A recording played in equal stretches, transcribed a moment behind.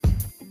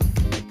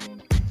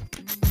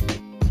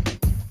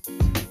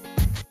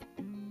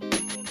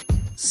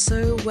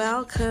So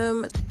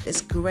welcome. It's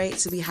great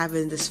to be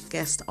having this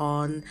guest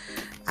on.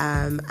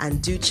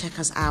 And do check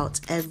us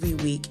out every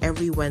week.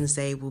 Every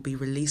Wednesday, we'll be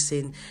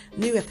releasing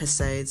new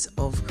episodes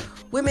of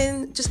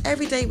women, just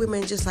everyday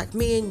women, just like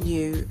me and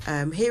you,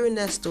 hearing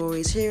their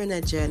stories, hearing their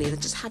journey, and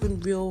just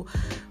having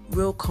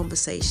real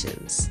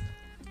conversations.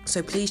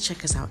 So please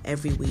check us out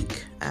every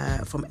week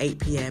from 8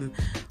 p.m.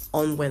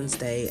 on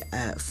Wednesday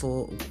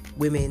for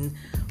Women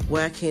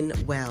Working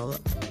Well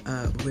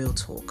Real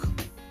Talk.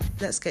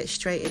 Let's get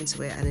straight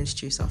into it and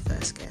introduce our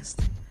first guest.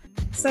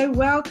 So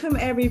welcome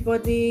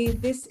everybody.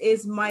 This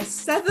is my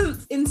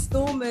 7th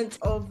installment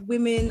of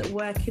Women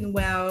Working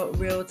Well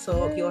Real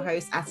Talk. Your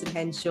host, Atin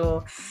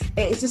Henshaw.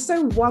 It's just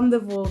so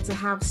wonderful to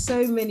have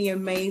so many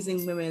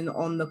amazing women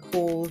on the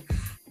call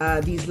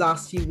these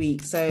last few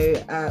weeks. So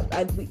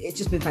it's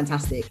just been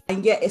fantastic.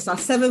 And yet it's our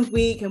 7th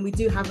week and we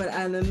do have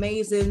an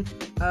amazing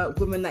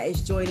woman that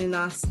is joining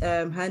us.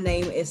 Her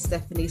name is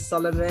Stephanie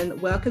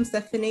Solomon. Welcome,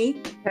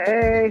 Stephanie.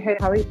 Hey,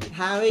 how are you?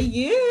 How are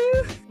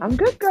you? I'm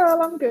good, girl.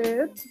 I'm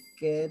good.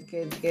 Good.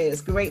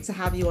 It's great to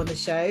have you on the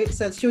show.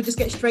 So she'll just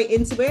get straight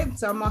into it.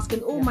 So I'm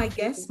asking all my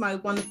guests, my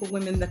wonderful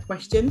women, the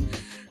question: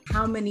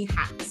 how many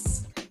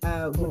hats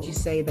would you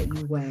say that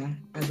you wear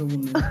as a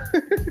woman?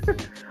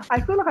 I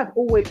feel like I've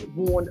always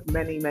worn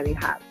many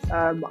hats.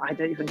 I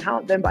don't even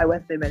count them, but I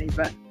wear so many.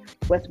 But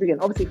where to begin?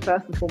 Obviously,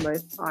 first and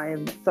foremost, I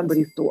am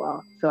somebody's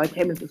daughter. So I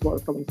came into this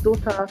world as someone's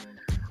daughter.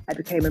 I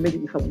became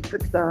immediately someone's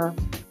sister,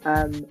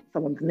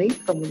 someone's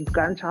niece, someone's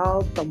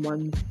grandchild,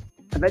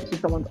 eventually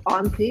someone's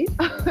auntie,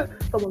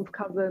 someone's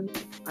cousin,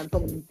 I'm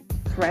someone's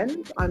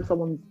friend, I'm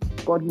someone's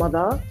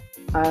godmother,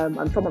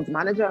 I'm someone's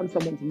manager, I'm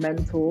someone's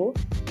mentor.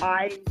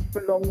 I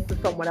belong to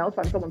someone else,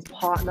 I'm someone's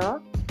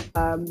partner.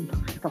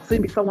 I'll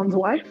soon be someone's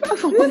wife,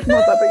 someone's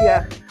mother,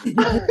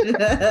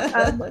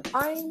 but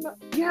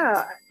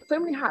so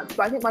many hats.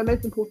 But I think my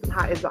most important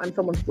hat is that I'm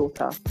someone's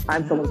daughter.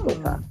 I'm someone's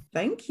daughter.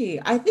 Thank you.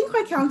 I think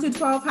I counted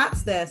 12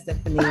 hats there,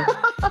 Stephanie.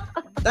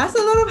 That's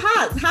a lot of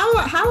hats.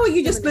 How are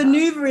you just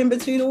maneuvering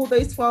between all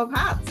those 12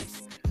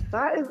 hats?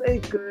 That is a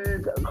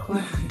good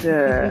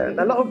question.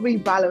 A lot of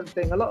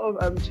rebalancing, a lot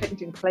of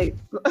changing plates.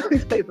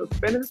 These plates are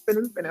spinning,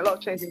 a lot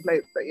of changing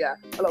plates. But yeah,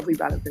 a lot of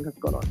rebalancing has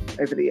gone on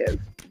over the years.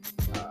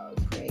 Oh,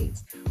 great.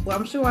 Well,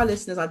 I'm sure our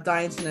listeners are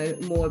dying to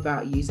know more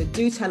about you. So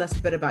do tell us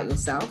a bit about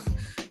yourself,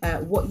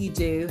 what you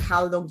do,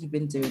 how long you've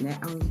been doing it,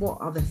 and what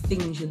are the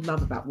things you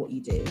love about what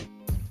you do.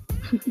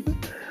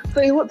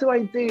 So what do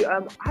I do?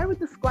 I would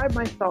describe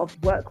myself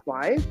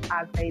work-wise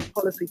as a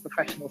policy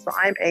professional. So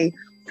I'm a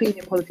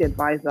senior policy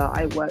advisor.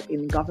 I work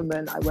in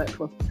government. I work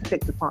for a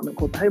specific department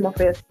called the Home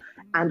Office.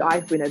 And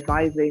I've been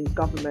advising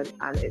government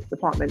and its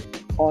department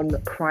on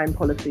crime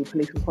policy,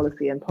 policing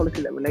policy, and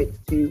policy that relates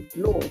to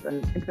laws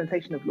and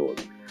implementation of laws.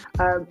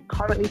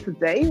 Currently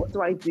today, what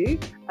do?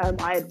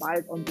 I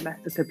advise on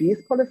domestic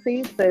abuse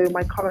policy. So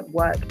my current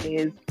work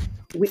is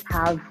we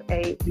have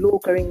a law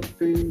going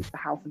through the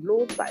House of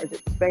Lords that is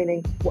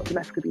explaining what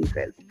domestic abuse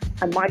is.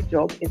 And my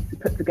job is to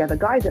put together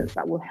guidance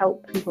that will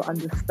help people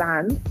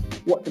understand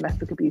what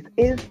domestic abuse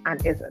is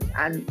and isn't.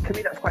 And to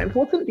me, that's quite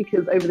important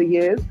because over the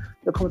years,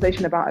 the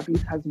conversation about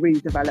abuse has really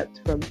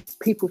developed from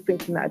people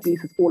thinking that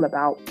abuse is all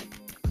about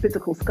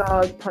physical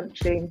scars,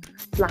 punching,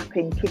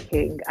 slapping,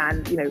 kicking,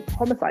 and,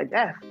 homicide,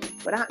 death.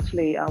 But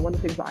actually, one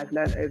of the things that I've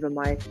learned over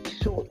my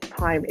short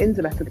time in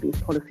domestic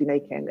abuse policy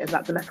making is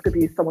that domestic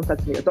abuse, someone said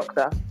to me, a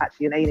doctor,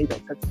 actually an A&E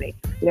doctor said to me,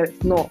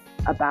 it's not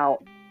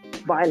about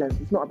violence,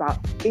 it's not about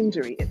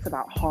injury, it's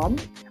about harm.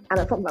 And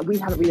that's something that we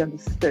haven't really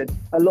understood.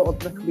 A lot of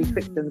domestic abuse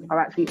victims are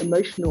actually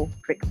emotional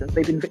victims.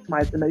 They've been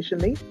victimized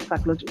emotionally,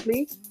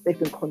 psychologically. They've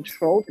been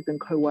controlled. They've been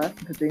coerced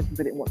into doing something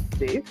they didn't want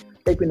to do.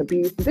 They've been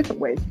abused in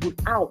different ways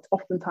without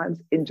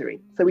oftentimes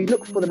injury. So we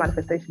look for the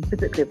manifestation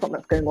physically of something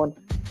that's going on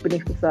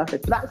beneath the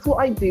surface. But that's what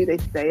I do day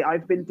to day.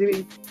 I've been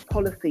doing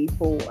policy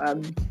for I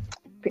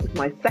think it's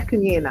my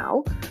 2nd year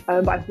now.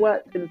 But I've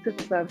worked in the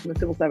civil service and the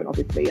civil servant,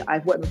 obviously.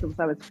 I've worked in the civil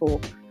service for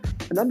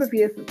a number of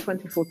years, since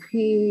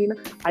 2014.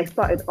 I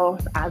started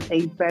off as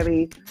a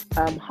very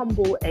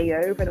humble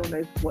AO. If anyone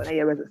knows what an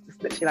AO is, it's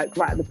just literally like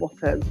right at the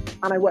bottom.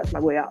 And I worked my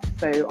way up.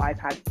 So I've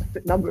had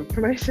a number of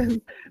promotions.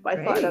 But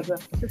I started as an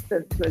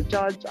assistant to a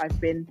judge.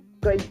 I've been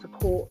going to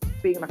court,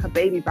 being like a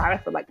baby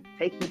barrister, like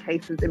taking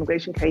cases,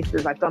 immigration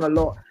cases. I've done a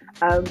lot.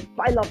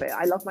 But I love it.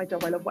 I love my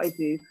job. I love what I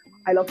do.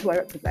 I love who I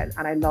represent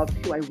and I love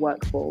who I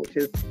work for, which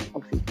is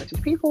obviously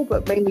British people,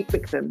 but mainly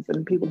victims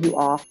and people who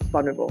are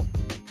vulnerable.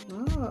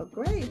 Oh,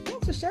 great.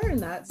 Thanks for sharing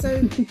that.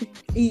 So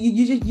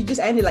you just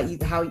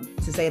ended how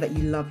to say that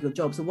you love your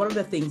job. So what are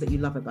the things that you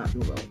love about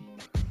your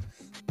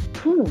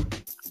role?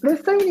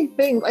 There's so many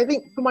things. I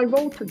think for my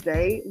role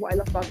today, what I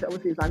love about it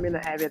obviously is I'm in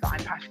an area that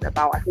I'm passionate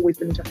about. I've always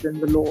been interested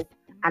in the law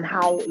and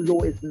how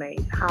law is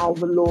made, how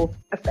the law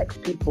affects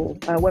people,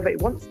 whether it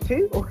wants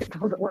to or it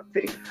doesn't want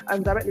to,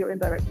 directly or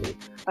indirectly.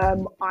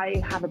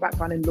 I have a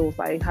background in law,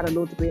 so I had a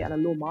law degree and a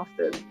law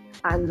master's,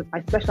 and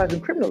I specialise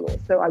in criminal law.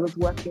 So I was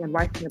working and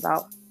writing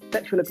about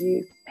sexual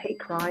abuse, hate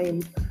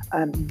crimes.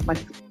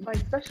 My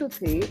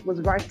specialty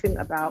was writing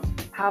about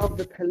how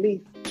the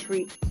police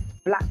treat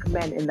Black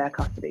men in their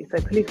custody.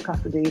 So police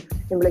custody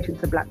in relation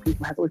to Black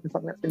people has always been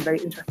something that's been very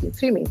interesting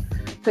to me.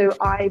 So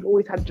I've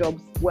always had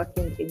jobs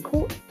working in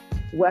court,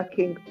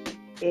 working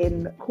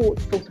in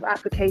courts, sort of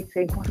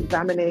advocating,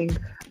 cross-examining,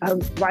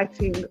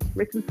 writing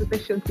written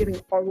submissions, giving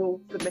oral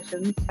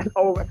submissions and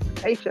oral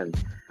representations.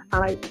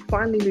 And I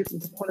finally moved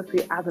into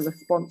policy as a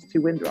response to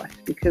Windrush,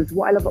 because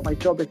what I love about my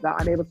job is that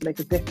I'm able to make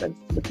a difference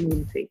to the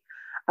community.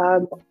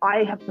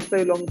 I have for so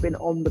long been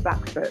on the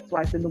back foot, so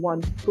I've been the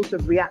one sort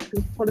of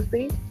reacting to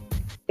policy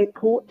in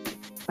court,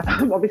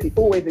 obviously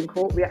always in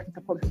court, reacting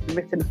to policy that's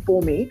written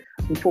for me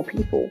and for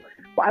people.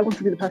 But I want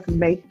to be the person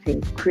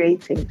making,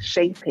 creating,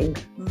 shaping,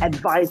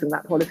 advising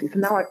that policy. So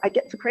now I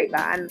get to create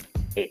that, and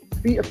it's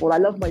beautiful. I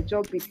love my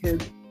job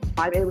because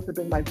I'm able to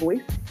bring my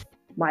voice,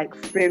 my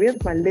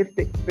experience, my lived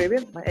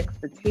experience, my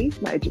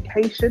expertise, my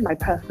education, my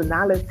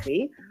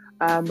personality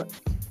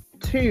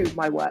to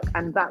my work.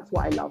 And that's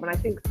what I love. And I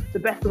think the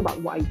best thing about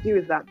what I do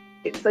is that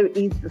it's so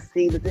easy to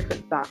see the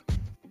difference that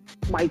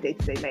my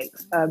day-to-day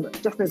makes.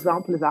 Just an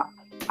example is that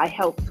I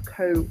helped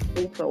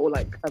co-author or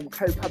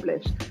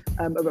co-publish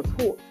a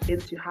report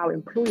into how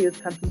employers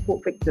can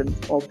support victims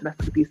of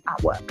domestic abuse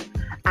at work.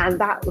 And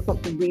that was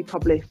something we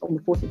published on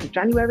the 14th of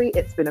January.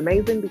 It's been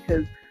amazing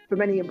because for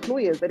many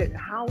employers, they don't know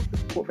how to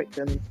support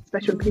victims,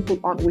 especially when people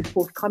aren't always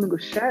forthcoming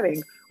with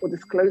sharing or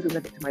disclosing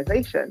their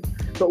victimization.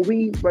 But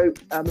we wrote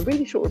a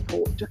really short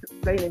report just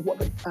explaining what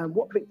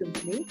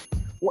victims need,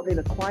 what they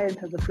require in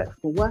terms of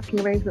flexible working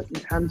arrangements, in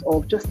terms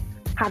of just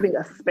having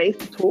a space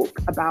to talk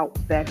about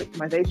their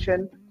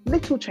victimization,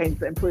 little change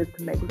that employers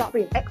can make without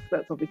being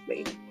experts,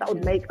 obviously, that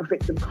would make a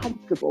victim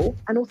comfortable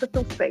and also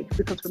feel safe,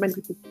 because for many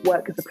people,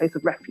 work is a place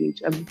of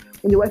refuge. And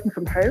when you're working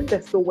from home,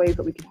 there's still ways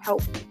that we can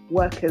help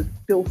workers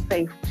feel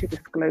safe to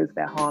disclose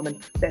their harm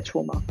and their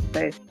trauma.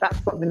 So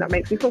that's something that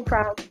makes me feel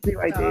proud to do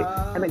what I do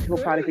and makes me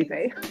feel proud every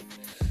day.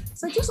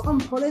 So just on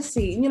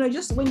policy,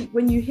 just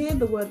when you hear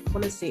the word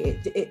policy,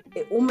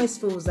 it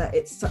almost feels that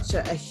it's such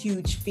a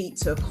huge feat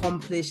to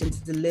accomplish and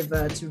to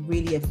deliver, to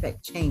really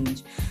affect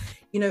change.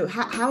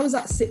 How does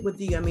that sit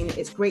with you? I mean,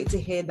 it's great to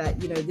hear that,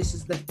 this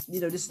is the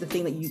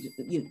thing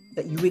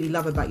that you really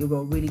love about your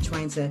role, really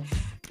trying to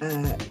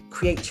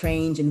create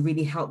change and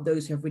really help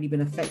those who have really been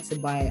affected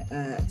by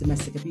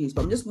domestic abuse.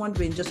 But I'm just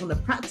wondering, just on the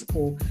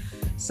practical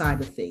side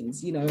of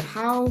things,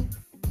 how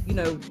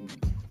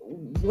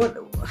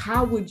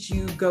would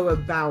you go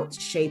about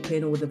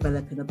shaping or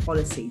developing a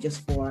policy,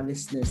 just for our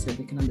listeners so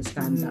they can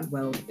understand that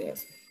well a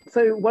bit?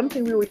 So one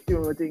thing we always do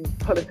when we're doing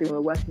policy, when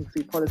we're working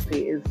through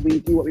policy, is we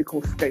do what we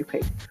call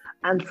scoping.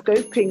 And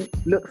scoping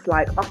looks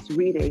like us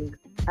reading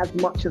as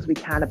much as we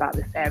can about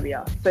this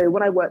area. So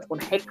when I worked on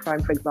hate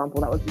crime, for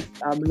example, that was just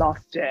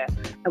last year,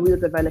 and we were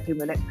developing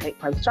the next hate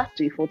crime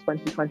strategy for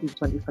 2020 to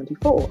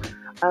 2024.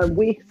 I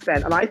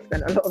spent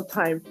a lot of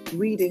time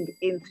reading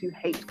into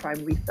hate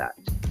crime research.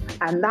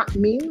 And that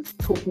means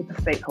talking to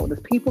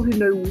stakeholders, people who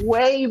know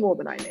way more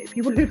than I know,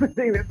 people who've been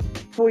doing this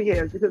for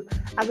years. Because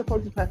as a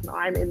policy person,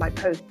 I'm in my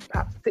post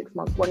perhaps 6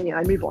 months, 1 year,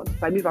 I move on. So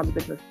I move around the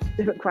business,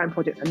 different crime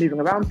projects I'm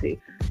moving around to.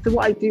 So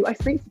what I do, I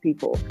speak to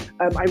people.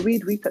 I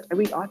read research, I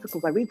read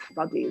articles, I read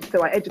studies.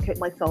 So I educate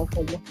myself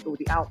on what is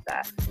already out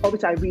there.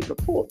 Obviously, I read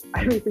reports.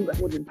 I read things that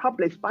have already been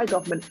published by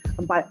government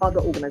and by other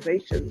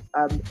organisations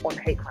on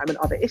hate crime and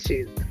other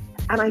issues.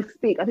 And I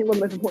speak. I think one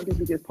of the most important things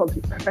we do as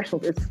policy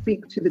professionals is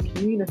speak to the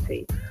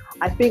community.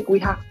 I think we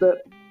have to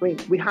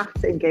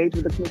engage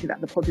with the community that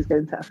the policy is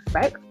going to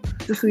affect,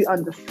 just so we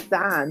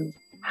understand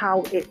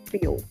how it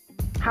feels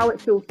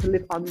to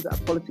live under a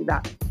policy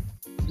that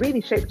really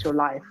shapes your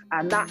life.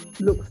 And that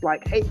looks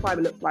like hate crime,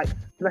 it looks like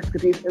domestic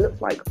abuse, it looks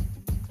like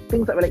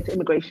things that relate to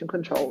immigration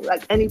control,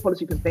 like any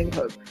policy you can think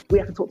of. We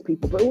have to talk to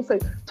people, but also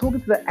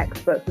talking to the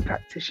experts, the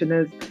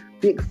practitioners,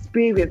 the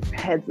experienced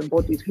heads and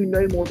bodies who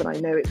know more than I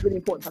know. It's really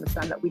important to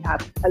understand that we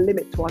have a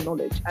limit to our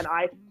knowledge. And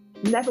I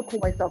never call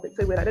myself, it's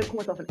so weird, I don't call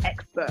myself an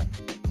expert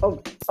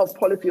of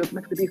policy or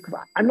domestic abuse, because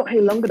I'm not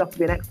here long enough to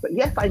be an expert.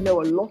 Yes, I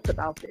know a lot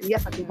about it. And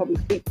yes, I can probably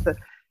speak to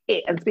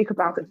it and speak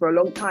about it for a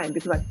long time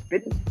because I've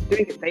been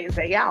doing it day in,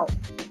 day out.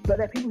 But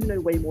there are people who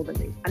know way more than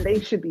me, and they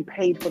should be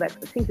paid for their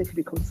expertise. They should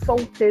be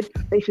consulted.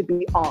 They should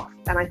be asked.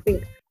 And I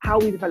think how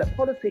we develop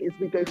policy is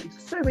we go through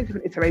so many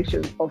different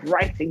iterations of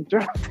writing,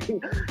 drafting,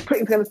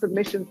 putting together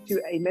submissions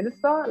to a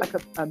minister, like a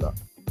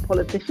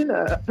politician,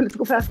 a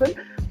political person,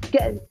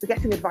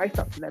 getting advice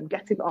up to them,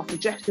 getting our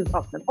suggestions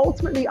up to them.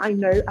 Ultimately, I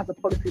know as a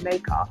policy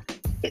maker,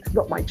 it's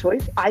not my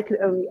choice. I can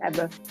only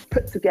ever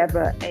put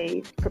together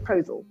a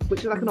proposal,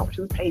 which is like an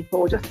options paper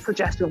or just a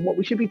suggestion of what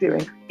we should be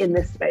doing in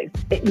this space.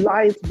 It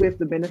lies with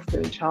the minister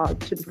in charge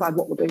to decide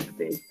what we're going to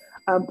do.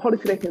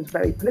 Policy making is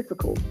very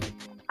political.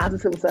 As a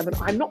civil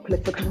servant, I'm not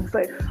political,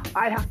 so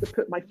I have to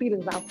put my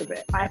feelings out of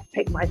it. I have to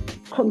take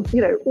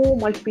all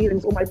my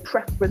feelings, all my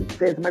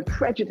preferences, my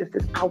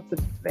prejudices out of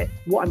it,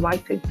 what I'm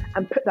writing,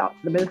 and put that out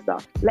to the minister.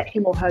 Let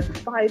him or her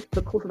decide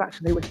the course of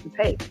action they wish to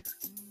take.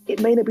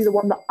 It may not be the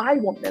one that I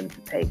want them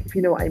to take, if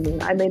you know what I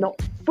mean. I may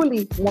not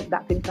fully want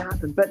that thing to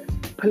happen, but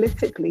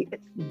politically,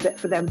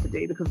 it's for them to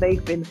do because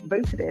they've been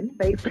voted in,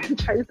 they've been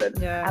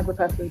chosen as the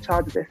person in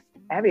charge of this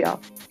area.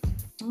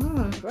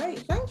 Oh, great.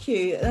 Thank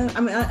you.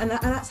 And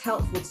that's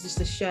helpful to just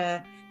to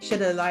shed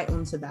a light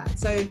onto that.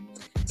 So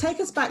take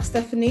us back,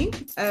 Stephanie,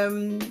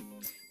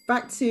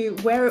 back to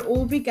where it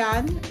all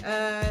began.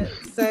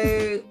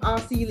 So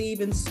after you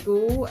leave in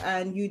school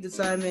and you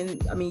determine,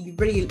 I mean, you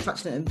really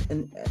touched on it,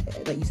 and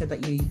that you said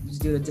that you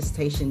do a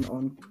dissertation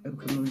on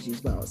criminology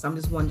as well. So I'm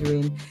just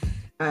wondering,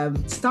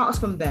 start us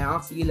from there.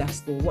 After you left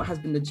school, what has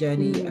been the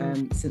journey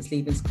since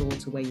leaving school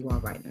to where you are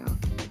right now?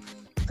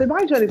 So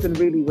my journey's been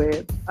really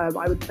weird,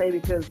 I would say,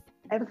 because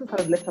ever since I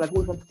was little, I've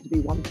always wanted to be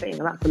one thing,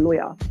 and that's a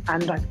lawyer.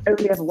 And I've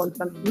only ever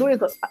wanted, and lawyers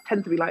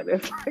tend to be like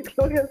this. Like,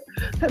 lawyers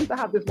tend to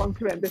have this one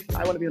career ambition: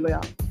 I want to be a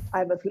lawyer.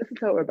 I'm a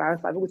solicitor or a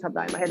barrister. I've always had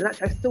that in my head, and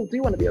actually, I still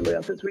do want to be a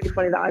lawyer. So it's really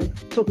funny that I'm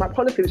talking about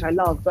policy, which I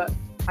love, but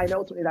I know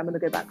ultimately that I'm going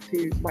to go back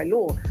to my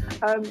law.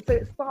 So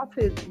it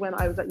started when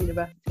I was at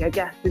university, I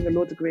guess, doing a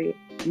law degree,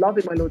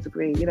 loving my law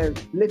degree, you know,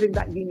 living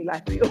that uni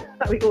life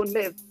that we all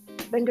live,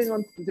 then going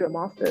on to do a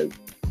master's.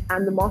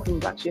 And the master's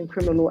was actually in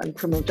criminal law and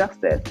criminal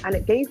justice. And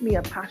it gave me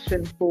a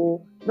passion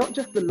for not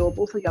just the law, but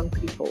also young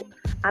people,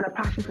 and a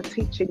passion for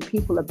teaching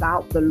people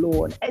about the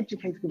law and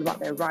educating people about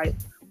their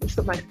rights, which is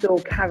something I still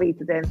carry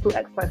today and still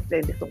exercise today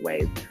in different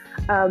ways.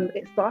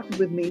 It started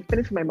with me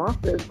finishing my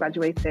master's,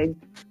 graduating,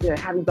 you know,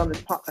 having done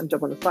this part-time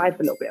job on the side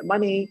for a little bit of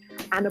money,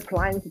 and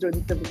applying to join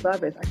the civil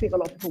service. I think a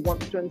lot of people want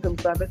to join the civil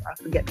service. I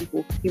often get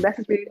people who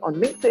message me on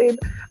LinkedIn,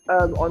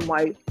 on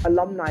my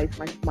alumni,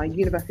 my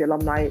university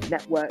alumni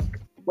network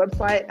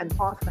website, and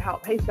ask for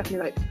help. Hey, Stephanie,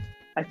 like,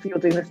 I see you're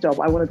doing this job.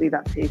 I want to do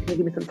that too. Can you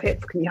give me some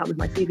tips? Can you help with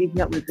my CV? Can you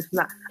help with this and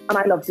that? And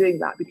I love doing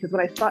that, because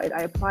when I started,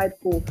 I applied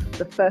for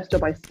the first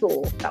job I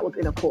saw that was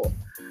in a court.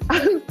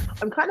 And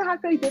I'm kind of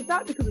happy I did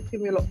that, because it's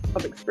given me a lot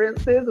of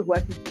experiences of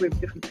working with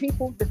different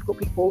people, difficult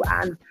people,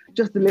 and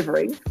just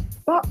delivering.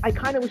 But I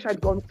kind of wish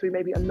I'd gone through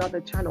maybe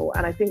another channel.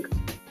 And I think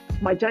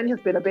my journey has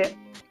been a bit,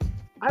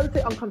 I would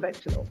say,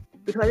 unconventional,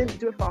 because I didn't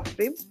do a fast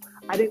stream.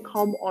 I didn't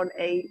come on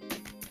a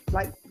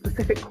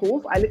specific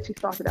course. I literally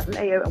started as an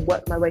AO and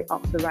worked my way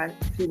up the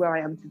ranks to where I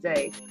am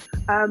today.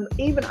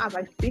 Even as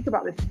I speak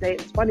about this today,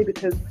 it's funny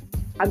because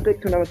I'm going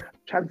through another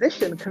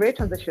career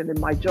transition in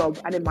my job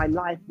and in my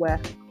life, where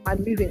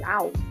I'm moving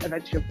out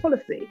eventually of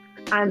policy.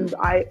 And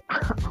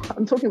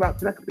I'm talking about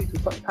domestic abuse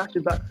with such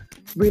passion, but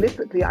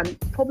realistically, I'm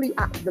probably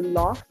at the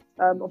last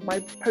of my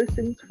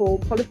postings for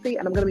policy,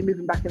 and I'm going to be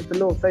moving back into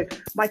law. So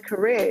my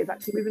career is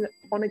actually moving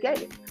on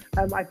again.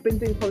 I've been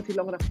doing policy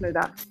long enough to know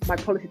that my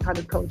policy time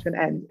has come to an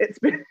end. It's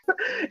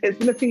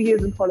been a few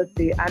years in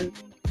policy, and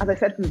as I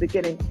said from the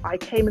beginning, I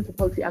came into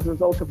policy as a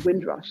result of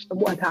Windrush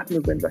and what had happened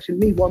with Windrush, and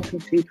me wanting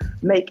to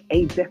make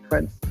a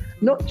difference,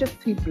 not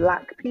just to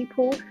Black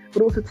people,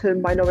 but also to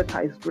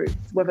minoritized groups,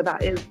 whether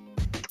that is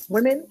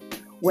women,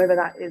 whether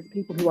that is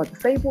people who are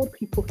disabled,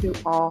 people who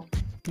are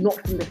not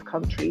from this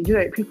country, you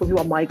know, people who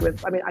are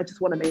migrants. I mean, I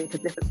just want to make a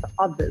difference to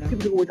others, people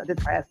who always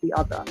identify as the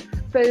other.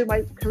 So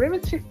my career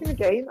is shifting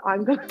again.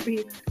 I'm going to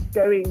be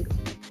going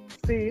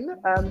soon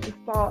to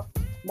start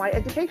my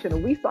education, or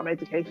restart my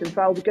education.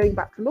 So I'll be going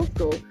back to law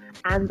school,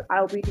 and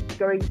I'll be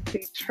going to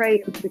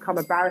train to become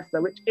a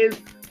barrister, which is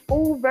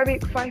all very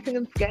exciting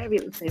and scary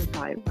at the same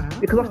time. Wow.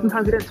 Because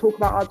oftentimes we don't talk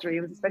about our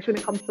dreams, especially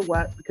when it comes to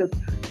work, because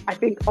I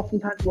think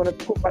oftentimes we want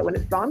to talk about when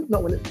it's done,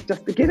 not when it's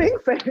just beginning.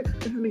 So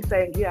this is me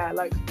saying, yeah,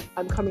 like,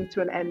 I'm coming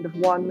to an end of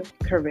one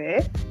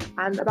career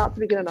and about to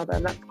begin another,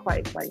 and that's quite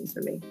exciting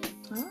for me.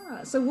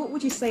 So what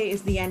would you say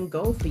is the end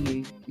goal for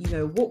you? You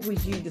know, what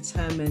would you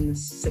determine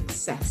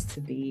success to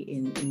be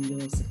in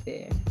your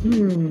sphere?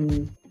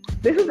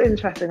 This is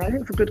interesting. I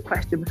think it's a good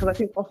question, because I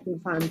think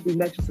oftentimes we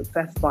measure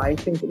success by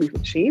things that we've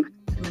achieved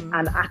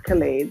and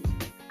accolades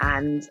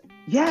and,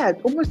 yeah,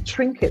 almost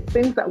trinkets,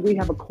 things that we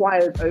have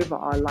acquired over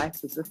our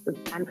life's existence.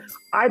 And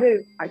I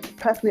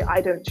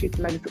don't choose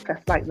to measure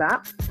success like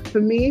that.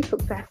 For me,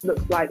 success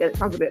looks like, it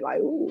sounds a bit like,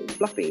 ooh,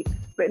 fluffy,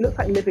 but it looks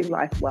like living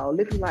life well,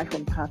 living life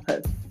on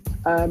purpose.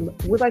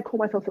 Would I call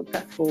myself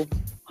successful?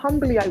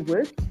 Humbly, I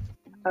would.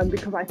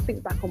 Because I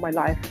think back on my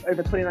life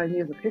over 29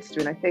 years of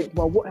history, and I think,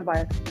 well, what have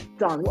I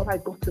done? What have I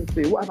gotten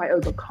through? What have I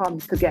overcome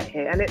to get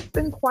here? And it's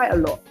been quite a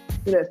lot.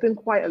 You know, it's been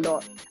quite a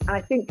lot. And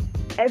I think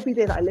every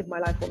day that I live my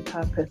life on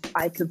purpose,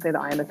 I can say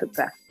that I am a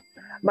success.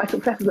 My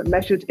success isn't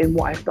measured in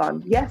what I've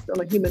done. Yes,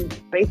 on a human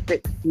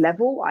basic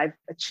level, I've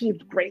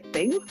achieved great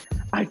things.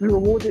 I've been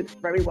rewarded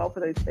very well for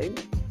those things,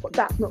 but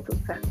that's not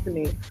success to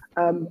me.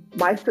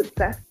 My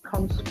success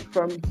comes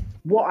from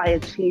what I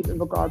achieve in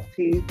regards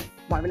to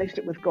my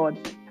relationship with God.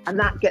 And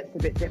that gets a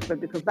bit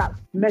different, because that's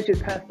measured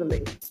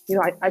personally. You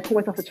know, I call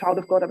myself a child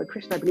of God. I'm a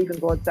Christian. I believe in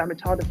God. So I'm a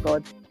child of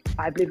God.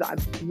 I believe that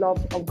I'm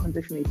loved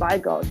unconditionally by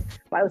God.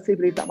 But I also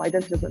believe that my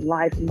identity doesn't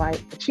lie in my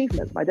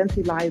achievements. My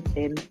identity lies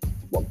in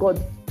what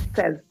God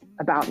says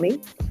about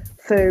me.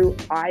 So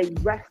I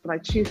rest, and I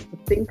choose to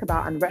think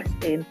about and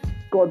rest in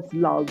God's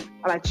love.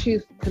 And I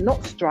choose to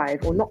not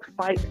strive or not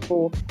fight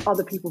for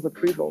other people's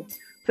approval.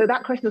 So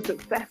that question of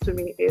success for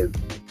me is,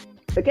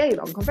 again,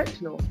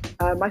 unconventional.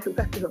 My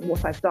success isn't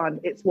what I've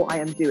done, it's what I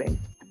am doing.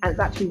 And it's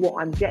actually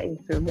what I'm getting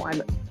to and what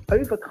I'm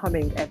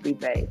overcoming every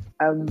day.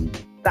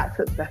 That's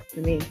success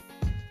to me.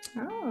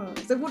 Oh,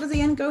 So what does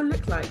the end goal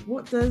look like? You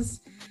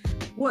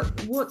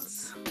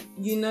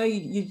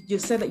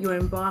said that you're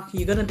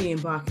going to be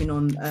embarking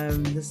on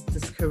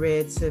this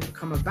career to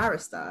become a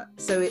barrister.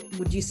 So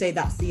would you say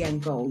that's the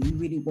end goal? You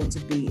really want to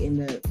be in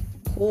the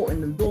court,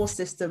 in the law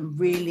system,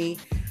 really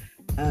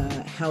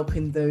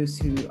helping those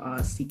who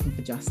are seeking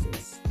for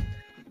justice?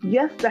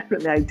 Yes,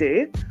 definitely I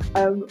do.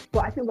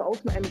 But I think the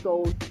ultimate end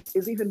goal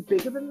is even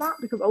bigger than that,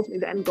 because ultimately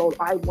the end goal,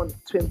 I want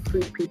to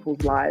improve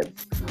people's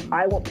lives.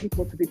 I want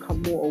people to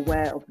become more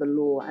aware of the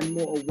law and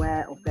more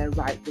aware of their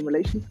rights in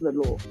relation to the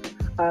law.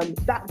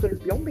 That goes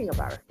beyond being a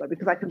barrister,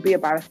 because I can be a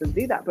barrister and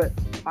do that, but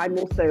I'm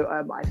also,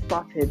 I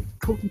started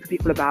talking to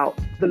people about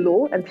the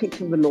law and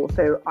teaching the law.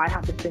 So I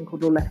have this thing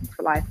called Law Lessons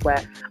for Life,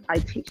 where I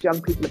teach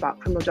young people about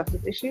criminal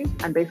justice issues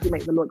and basically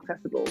make the law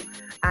accessible.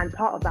 And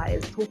part of that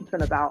is talking to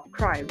them about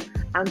crime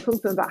and talking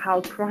to them about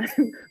how crime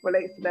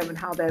relates to them and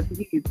how they're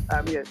viewed,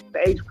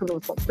 the age of criminal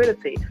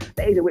responsibility,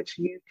 the age at which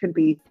you can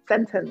be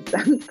sentenced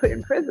and put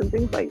in prison,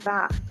 things like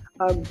that.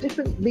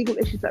 Different legal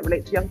issues that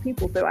relate to young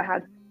people. So I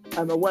had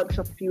a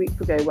workshop a few weeks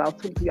ago where I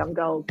was talking to young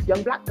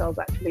black girls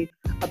actually,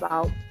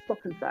 about stop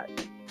and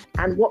search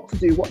and what to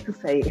do, what to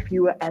say if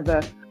you were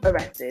ever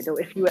arrested or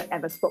if you were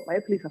ever stopped by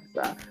a police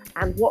officer,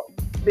 and what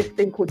this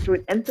thing called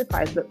joint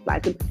enterprise looks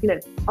like, and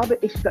other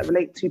issues that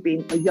relate to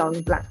being a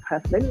young black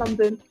person in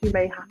London who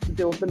may have to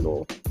deal with the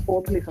law or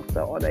a police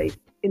officer on a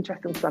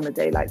interesting summer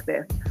day like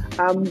this.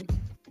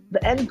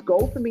 The end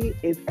goal for me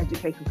is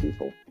educating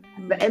people.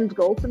 The end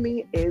goal for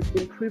me is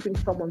improving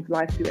someone's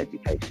life through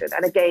education.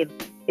 And again,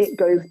 it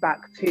goes back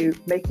to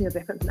making a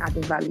difference and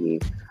adding value.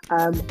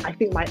 I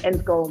think my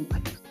end goal,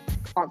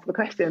 to answer the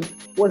question,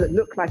 what it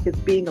look like is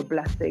being a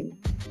blessing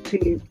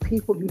to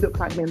people who look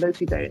like me and those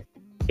who don't.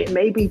 It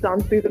may be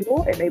done through the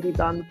law, it may be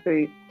done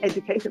through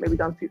education, it may be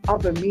done through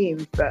other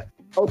means, but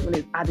ultimately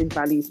it's adding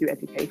value through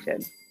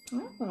education.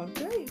 Oh,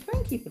 great.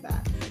 Thank you for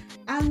that.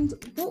 And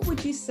what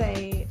would you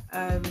say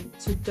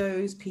to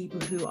those people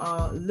who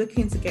are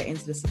looking to get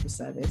into the civil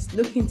service,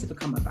 looking to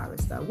become a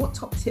barrister? What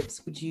top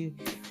tips would you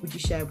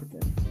share with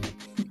them?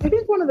 I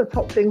think one of the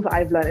top things that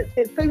I've learned,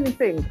 it's so many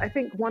things. I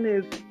think one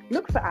is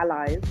look for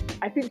allies.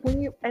 I think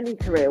when you, any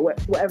career,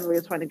 whatever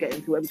you're trying to get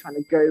into, whatever you're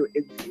trying to go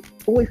into,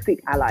 always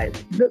seek allies.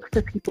 Look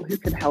for people who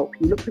can help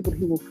you. Look for people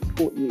who will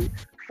support you.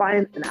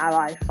 Find an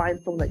ally. Find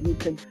someone that you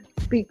can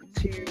speak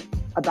to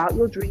about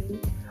your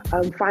dreams.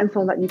 Find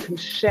someone that you can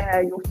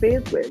share your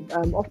fears with.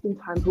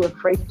 Oftentimes we're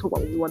afraid to talk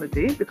about what we want to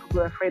do because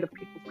we're afraid of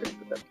people's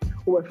criticism,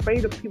 or we're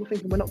afraid of people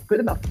thinking we're not good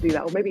enough to do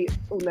that, or maybe it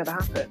will never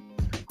happen.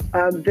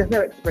 There's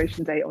no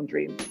expiration date on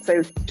dreams.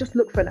 So just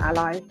look for an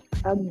ally.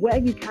 Where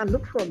you can,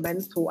 look for a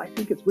mentor. I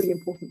think it's really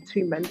important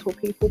to mentor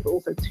people, but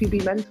also to be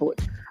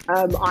mentored.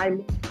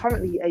 I'm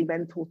currently a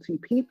mentor to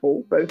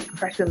people, both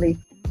professionally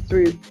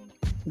through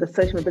the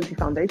Social Mobility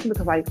Foundation,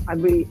 because I'm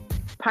really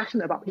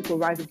passionate about people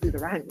rising through the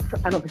ranks,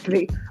 and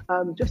obviously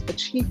just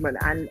achievement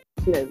and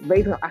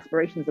raising up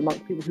aspirations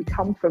amongst people who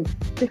come from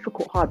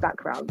difficult, hard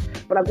backgrounds.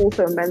 But I'm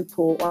also a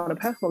mentor on a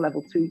personal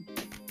level to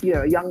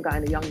a young guy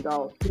and a young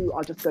girl who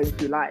are just going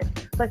through life.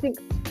 So I think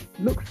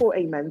look for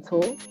a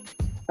mentor,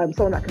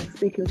 someone that can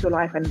speak into your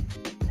life and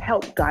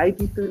help guide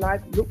you through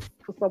life. Look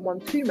for someone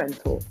to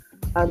mentor.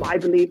 I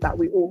believe that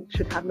we all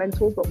should have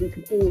mentors, but we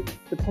can all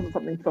deposit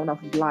something in someone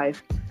else's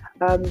life.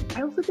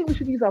 I also think we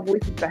should use our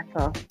voices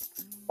better.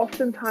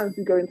 Oftentimes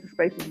we go into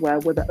spaces where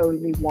we're the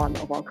only one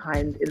of our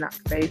kind in that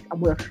space and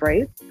we're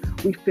afraid.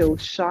 We feel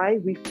shy.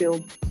 We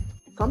feel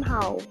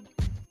somehow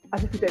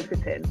as if we don't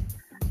fit in.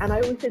 And I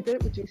always say,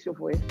 don't reduce your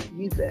voice,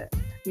 use it.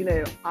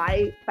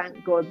 I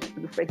thank God for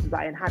the spaces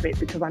that I inhabit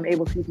because I'm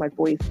able to use my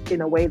voice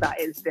in a way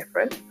that is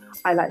different.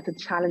 I like to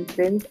challenge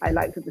things. I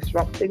like to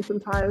disrupt things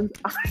sometimes.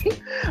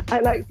 I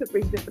like to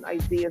bring different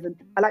ideas, and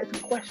I like to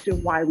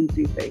question why we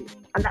do things.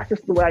 And that's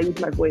just the way I use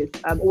my voice.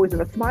 Always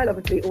with a smile,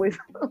 obviously,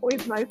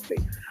 always nicely.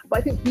 But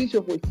I think use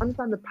your voice,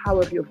 understand the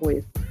power of your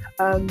voice.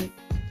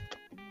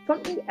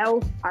 Something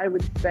else I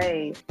would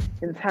say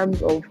in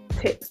terms of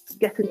tips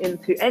getting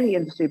into any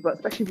industry, but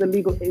especially the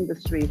legal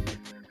industry,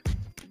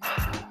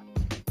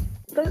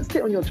 don't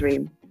sit on your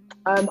dream.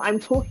 I'm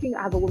talking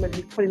as a woman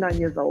who's 29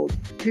 years old,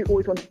 who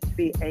always wanted to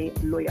be a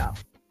lawyer.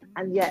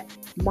 And yet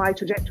my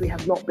trajectory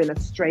has not been a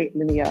straight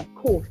linear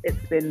course.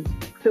 It's been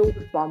filled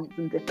with bumps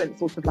and different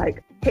sorts of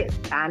hits.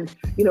 And,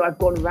 I've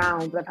gone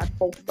round and I've had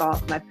false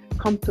starts and I've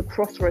come to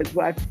crossroads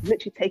where I've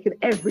literally taken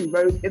every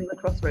road in the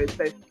crossroads.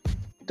 So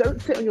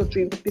don't sit on your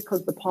dream just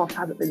because the path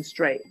hasn't been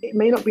straight. It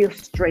may not be a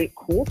straight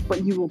course,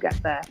 but you will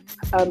get there.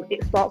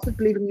 It starts with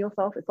believing in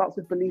yourself. It starts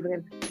with believing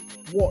in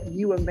what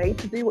you were made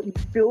to do, what you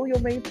feel you're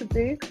made to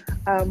do.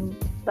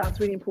 That's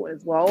really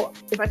important as well.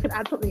 If I could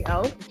add something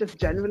else, just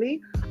generally,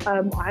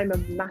 I'm a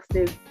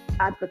massive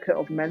advocate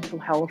of mental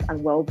health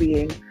and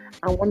well-being.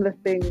 And one of the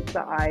things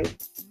that I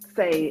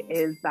say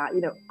is that,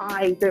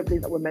 I don't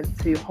believe that we're meant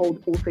to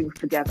hold all things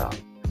together.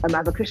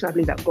 As a Christian, I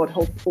believe that God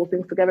holds all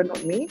things together,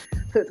 not me.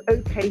 So it's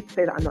okay to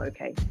say that I'm not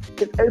okay.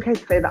 It's okay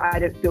to say that I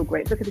don't feel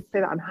great. It's okay to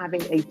say that I'm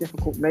having a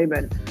difficult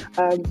moment.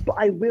 But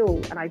I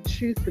will, and I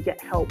choose to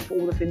get help for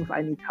all the things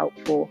I need help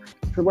for.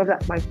 So whether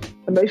that's my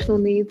emotional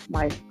needs,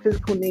 my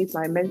physical needs,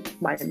 my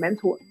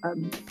mental,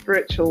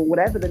 spiritual,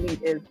 whatever the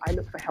need is, I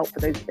look for help for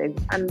those things,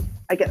 and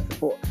I get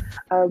support.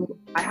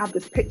 I have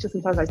this picture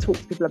sometimes I talk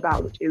to people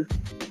about, which is,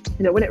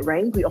 you know, when it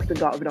rains, we often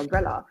go out with an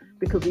umbrella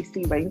because we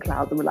see rain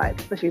clouds and we're like,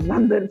 especially in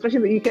London, especially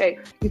in the UK,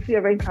 you see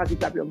a rain cloud, you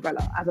grab your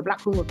umbrella. As a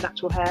black woman with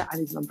natural hair, I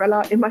need an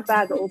umbrella in my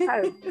bag at all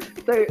times.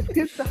 So it's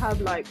good to have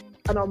like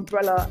an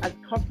umbrella as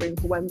covering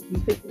for when you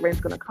think the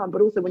rain's going to come.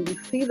 But also when you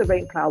see the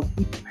rain clouds,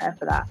 you prepare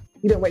for that.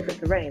 You don't wait for it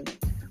to rain.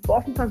 But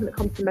oftentimes when it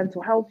comes to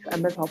mental health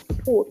and mental health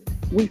support,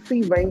 we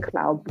see rain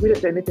clouds, we don't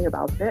do anything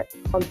about it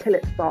until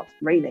it starts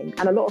raining.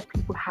 And a lot of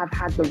people have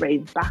had the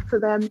rain back to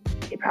them.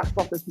 It perhaps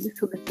starts as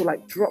little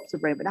like drops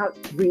of rain, but now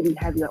it's really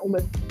heavy, like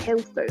almost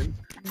hailstones,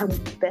 and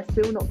they're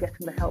still not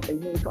getting the help they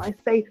need. So I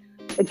say,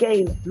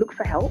 again, look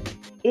for help.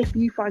 If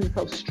you find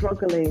yourself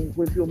struggling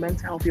with your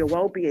mental health, your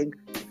well-being,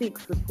 seek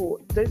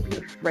support. Don't be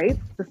afraid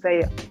to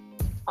say,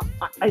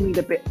 I need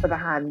a bit of a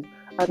hand.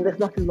 There's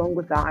nothing wrong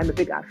with that. I'm a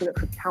big advocate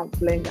for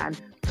counselling and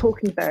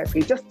talking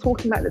therapy. Just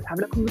talking like this,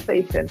 having a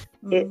conversation,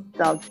 it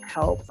does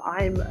help.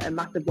 I'm a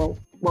massive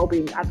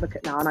well-being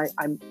advocate now, and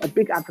I'm a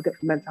big advocate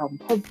for mental health and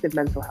positive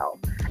mental health.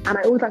 And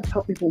I always like to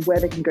tell people where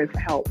they can go for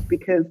help,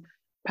 because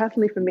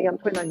personally for me, I'm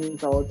 29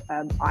 years old.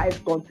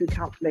 I've gone through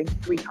counselling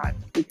 3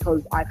 times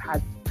because I've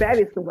had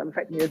various things that have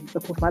affected me over the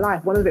course of my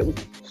life. One of it was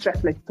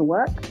stress related to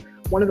work.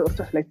 One of it was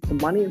stress related to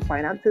money and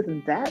finances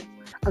and debt.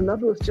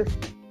 Another was just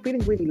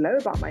feeling really low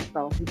about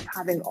myself and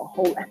having a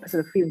whole episode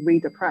of feeling really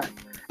depressed.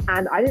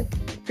 And I didn't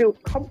feel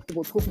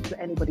comfortable talking to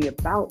anybody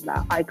about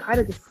that. I kind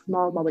of just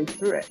smiled my way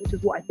through it, which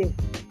is what I think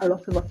a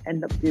lot of us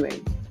end up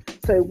doing.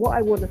 So what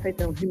I want to say to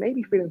them who may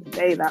be feeling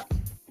today that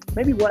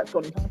maybe work's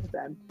gone on top of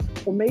them,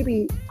 or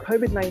maybe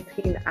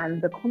COVID-19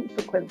 and the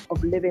consequence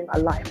of living a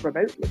life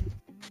remotely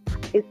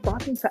is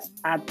starting to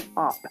add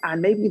up.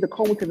 And maybe the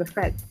cumulative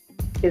effect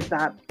is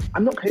that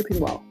I'm not coping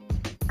well.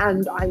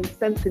 And I'm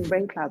sensing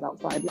rain clouds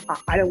outside.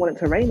 I don't want it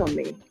to rain on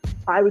me.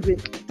 I would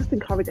just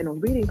encourage anyone,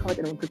 really encourage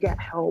anyone to get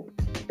help.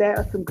 There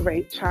are some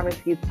great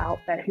charities out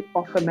there who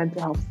offer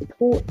mental health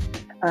support.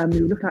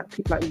 You're looking at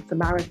people like the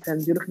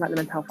Samaritans, you're looking at the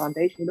Mental Health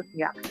Foundation, you're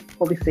looking at,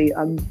 obviously,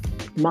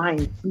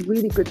 Mind, some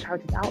really good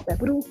charities out there.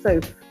 But also,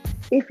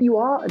 if you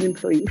are an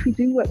employee, if you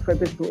do work for a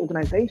business or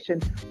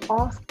organisation,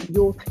 ask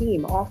your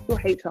team, ask your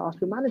HR,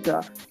 ask your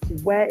manager,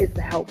 where is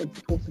the help and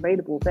support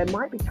available? There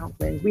might be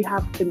counselling. We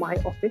have in my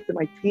office, in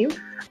my team,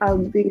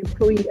 the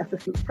Employee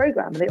Assistance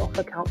Programme, and they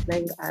offer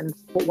counselling and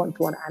support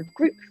one-to-one and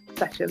group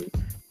sessions.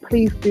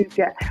 Please do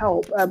get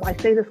help. I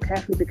say this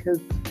carefully because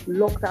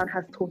lockdown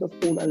has taught us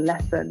all a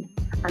lesson,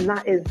 and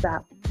that is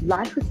that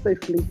life is so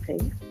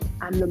fleeting.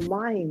 And the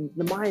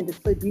mind is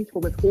so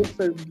beautiful, but it's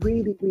also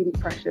really, really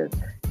precious.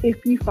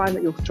 If you find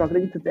that you're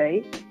struggling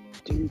today,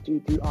 do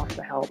ask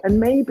for help. And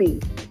maybe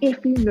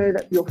if you know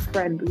that your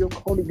friend or your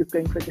colleague is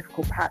going through a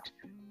difficult patch,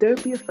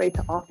 don't be afraid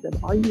to ask them,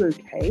 are you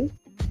okay?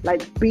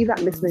 Like, be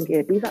that listening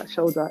ear, be that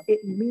shoulder.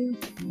 It means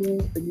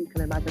more than you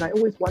can imagine. I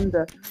always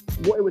wonder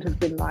what it would have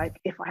been like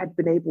if I had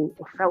been able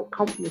or felt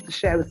comfortable to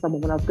share with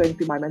someone when I was going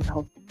through my mental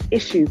health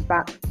issues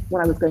back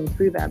when I was going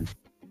through them.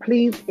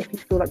 Please, if you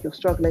feel like you're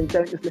struggling,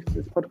 don't just listen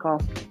to this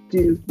podcast.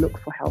 Do look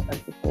for help and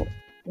support.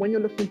 When you're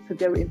looking to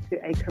go into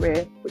a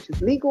career which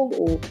is legal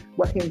or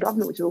working in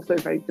government, which is also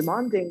very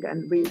demanding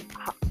and really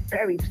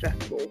very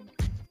stressful,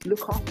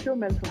 look after your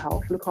mental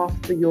health, look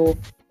after your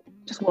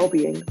just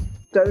well-being.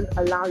 Don't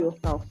allow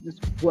yourself to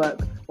just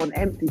work on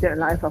empty. Don't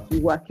allow yourself to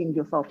be working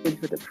yourself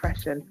into a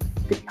depression.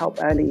 Seek help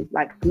early.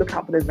 Like, look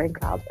out for those rain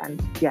clouds and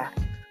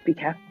be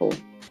careful.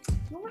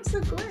 Well, that's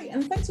so great.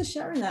 And thanks for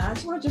sharing that. I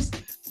just want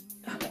to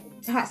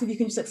perhaps if you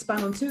can just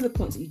expand on 2 of the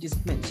points that you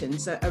just mentioned.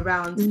 So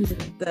around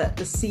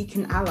the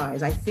seeking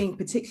allies, I think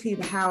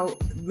particularly how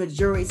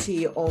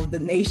majority of the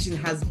nation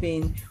has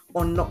been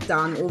on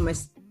lockdown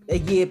almost a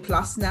year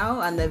plus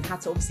now, and they've had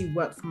to obviously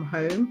work from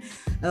home.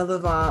 A lot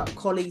of our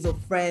colleagues or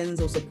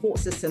friends or support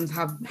systems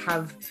haven't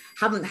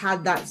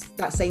had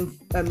that same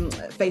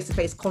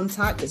face-to-face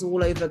contact. It's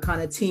all over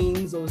kind of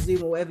Teams or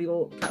Zoom or whatever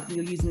your platform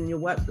you're using in your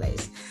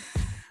workplace.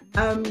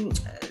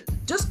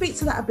 Just speak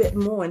to that a bit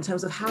more in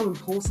terms of how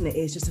important it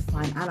is just to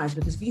find allies,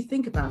 because if you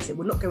think about it,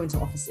 we're not going to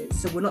offices,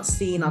 so we're not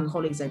seeing our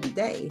colleagues every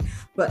day,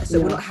 but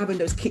we're not having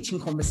those kitchen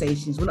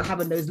conversations, we're not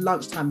having those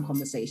lunchtime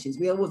conversations.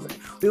 We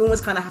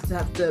almost kind of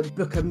have to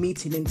book a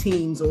meeting in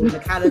Teams or in a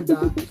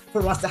calendar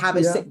for us to have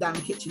a sit down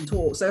kitchen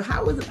talk. So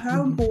how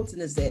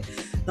important is it,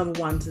 number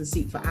one, to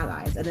seek for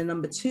allies, and then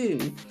number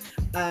 2,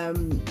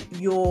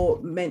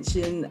 your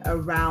mention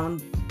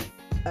around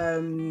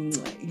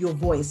your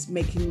voice,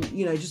 making,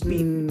 just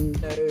being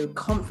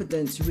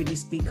confident to really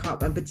speak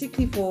up, and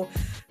particularly for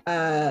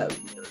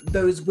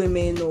those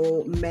women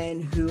or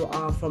men who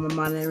are from a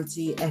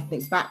minority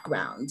ethnic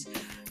background.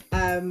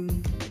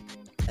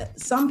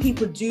 Some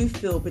people do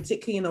feel,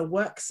 particularly in a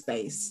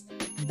workspace,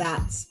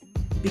 that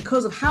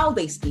because of how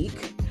they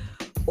speak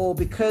or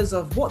because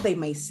of what they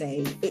may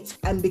say,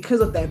 and because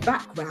of their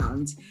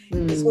background,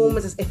 it's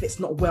almost as if it's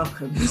not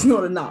welcome, it's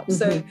not enough.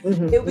 So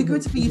it would be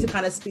good for you to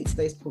kind of speak to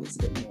those points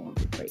a bit more.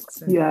 Great.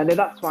 So. Yeah, no,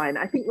 that's fine.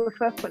 I think the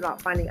first point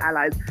about finding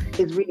allies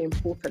is really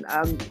important.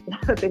 One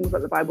of the things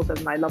that the Bible says,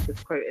 and I love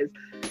this quote, is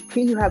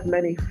he who has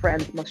many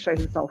friends must show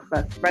himself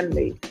first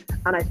friendly.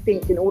 And I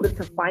think in order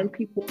to find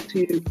people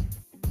to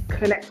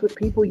connect with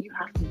people, you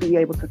have to be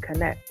able to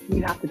connect.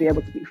 You have to be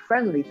able to be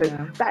friendly. So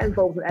that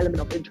involves an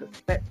element of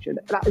introspection.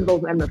 That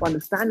involves an element of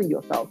understanding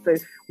yourself. So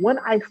when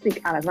I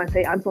seek allies, when I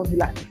say I'm someone who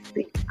likes to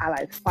seek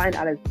allies, find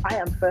allies, I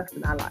am first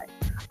an ally.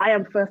 I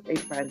am first a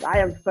friend. I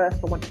am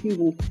first someone who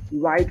will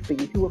ride for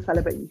you, who will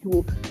celebrate you, who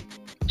will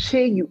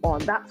cheer you on.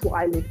 That's what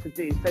I live to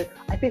do. So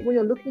I think when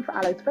you're looking for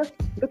allies, first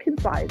look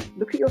inside,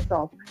 look at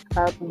yourself.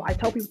 I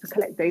tell people to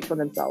collect data on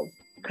themselves.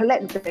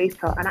 Collect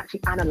data and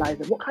actually analyze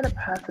it. What kind of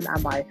person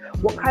am I?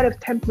 What kind of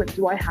temperament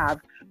do I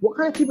have? What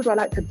kind of people do I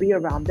like to be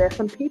around? There are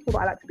some people that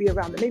I like to be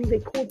around that maybe they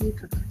cause me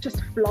to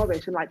just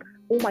flourish and like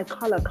all my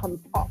color comes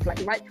up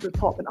like right to the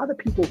top. And other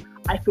people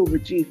I feel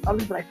reduced. Other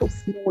people I feel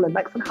small and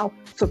like somehow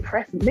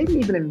suppressed, maybe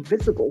even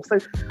invisible. So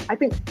I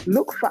think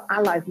look for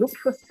allies, look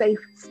for safe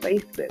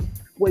spaces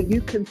where you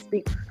can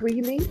speak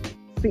freely,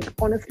 speak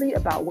honestly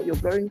about what you're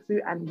going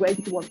through and where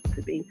you want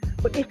to be.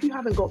 But if you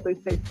haven't got those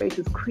safe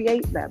spaces,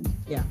 create them.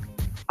 Yeah.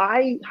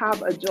 I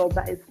have a job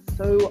that is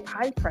so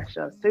high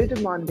pressure, so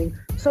demanding,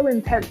 so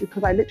intense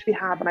because I literally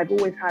have, and I've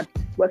always had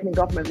working in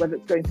government, whether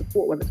it's going to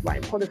court, whether it's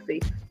writing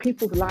policy,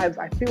 people's lives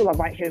I feel are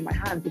right here in my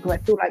hands because I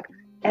feel like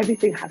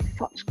everything has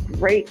such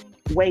great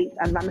weight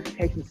and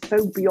ramifications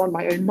so beyond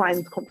my own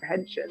mind's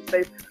comprehension.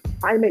 So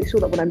I make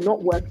sure that when I'm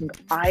not working,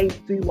 I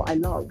do what I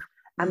love.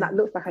 And that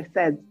looks, like I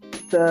said,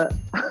 the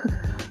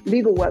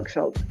legal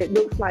workshops. It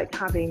looks like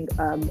having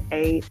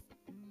a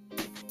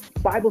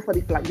Bible study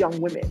for like young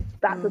women.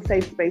 That's a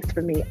safe space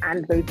for me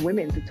and those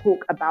women to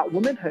talk about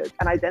womanhood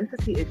and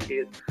identity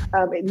issues.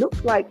 It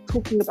looks like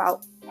talking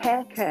about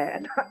hair care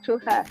and natural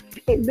hair.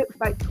 It looks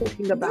like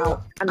talking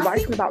about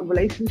writing about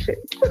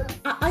relationships.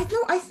 I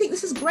think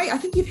this is great. I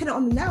think you've hit it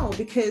on the nail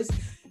because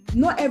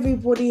not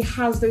everybody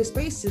has those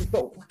spaces,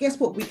 but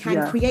guess what? We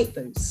can create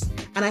those.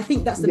 And I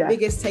think that's the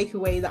biggest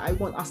takeaway that I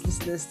want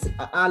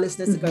our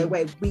listeners to go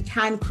away. We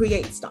can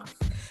create stuff.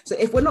 So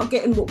if we're not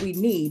getting what we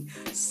need,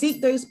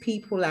 seek those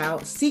people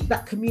out, seek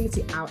that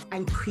community out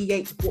and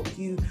create what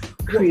you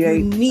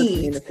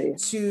need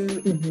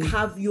to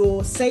have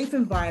your safe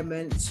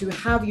environment, to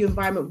have your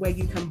environment where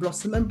you can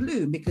blossom and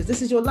bloom, because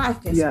this is your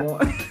life, guess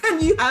what?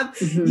 And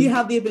you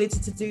have the ability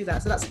to do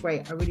that. So that's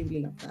great. I really,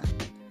 really love that.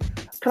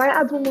 Can I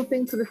add one more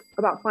thing to this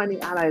about finding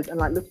allies and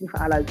like looking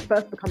for allies?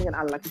 First, becoming an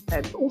ally, like you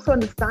said, but also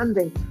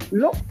understanding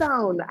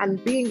lockdown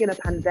and being in a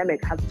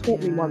pandemic has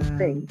taught me one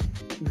thing.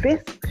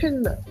 This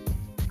can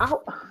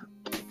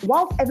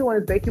whilst everyone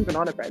is baking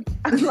banana bread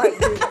and like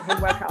doing home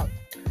workouts,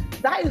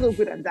 that is all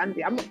good and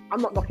dandy. I'm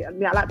not knocking it. I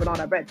mean, I like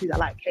banana bread too. I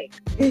like cake.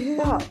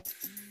 But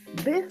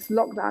this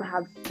lockdown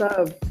has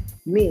served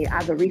me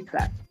as a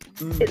reset.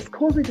 It's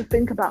caused me to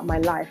think about my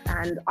life,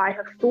 and I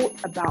have thought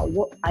about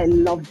what I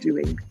love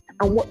doing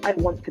and what I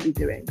want to be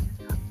doing.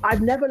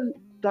 I've never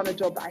done a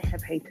job that I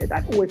have hated.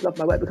 I've always loved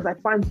my work because I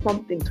find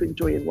something to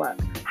enjoy in work.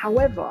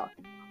 However,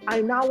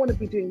 I now want to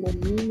be doing more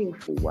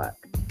meaningful work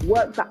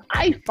that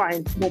I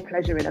find more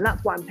pleasure in, and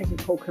that's why I'm taking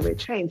Cold Career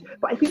Change.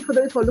 But I think for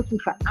those who are looking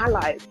for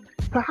allies,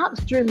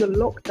 perhaps during the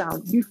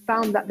lockdown, you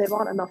found that there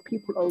aren't enough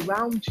people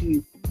around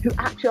you who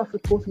actually are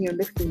supporting you and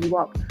lifting you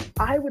up.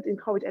 I would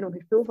encourage anyone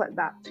who feels like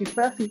that to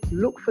firstly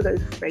look for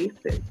those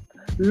spaces,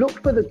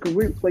 look for the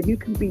groups where you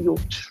can be your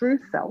true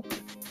self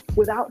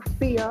without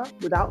fear,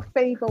 without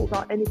favor,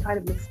 without any kind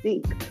of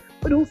mystique.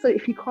 But also,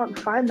 if you can't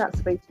find that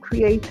space,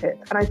 create it.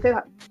 And I say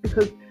that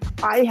because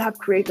I have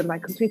created and I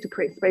continue to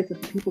create spaces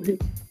for people who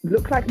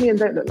look like me and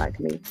don't look like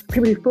me,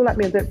 people who feel like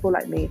me and don't feel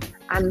like me.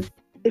 And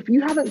if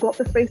you haven't got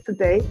the space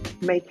today,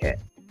 make it.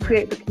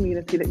 Create the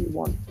community that you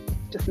want.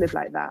 Just live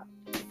like that.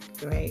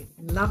 Great.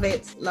 Love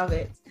it. Love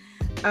it.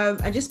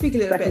 And just speak a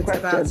little bit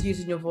about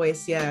using your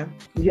voice.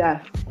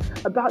 Yes.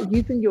 About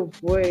using your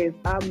voice.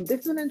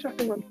 This is an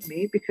interesting one for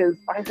me because,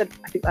 like I said,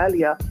 I think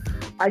earlier,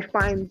 I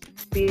find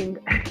being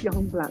a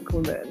young Black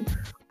woman,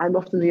 I'm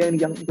often the only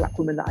young Black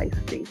woman that I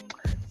see.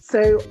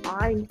 So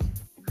I'm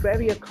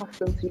very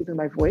accustomed to using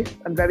my voice.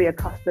 I'm very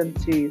accustomed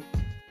to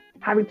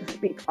having to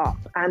speak up.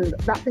 And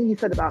that thing you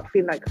said about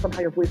feeling like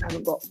somehow your voice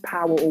hasn't got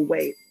power or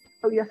weight.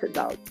 Oh, yes, it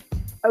does.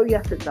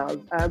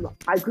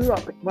 I grew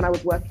up when I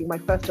was working, my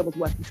first job was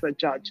working for a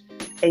judge,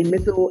 a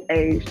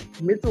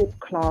middle-aged,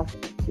 middle-class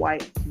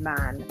white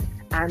man.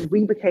 And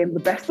we became the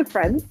best of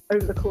friends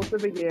over the course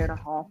of a year and a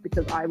half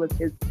because I was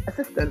his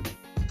assistant.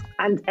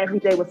 And every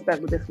day was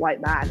spent with this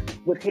white man,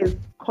 with his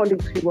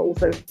colleagues who were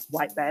also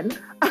white men.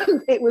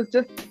 And it would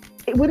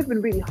have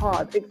been really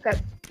hard,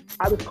 except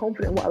I was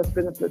confident in what I was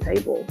bringing to the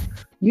table.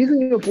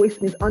 Using your voice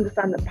means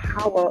understand the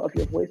power of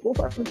your voice,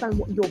 also understand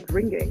what you're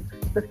bringing.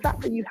 The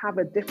fact that you have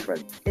a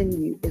difference in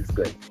you is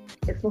good.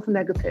 It's not a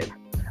negative.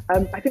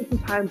 I think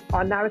sometimes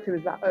our narrative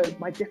is that, oh,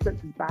 my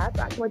difference is bad,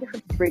 but actually my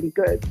difference is really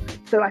good.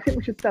 So I think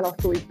we should tell our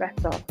stories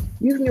better.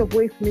 Using your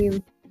voice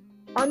means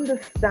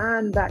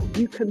understand that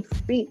you can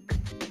speak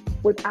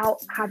without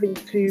having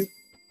to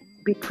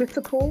be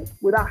critical,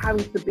 without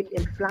having to be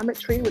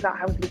inflammatory, without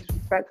having to be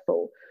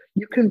disrespectful.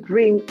 You can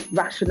bring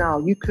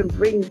rationale, you can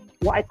bring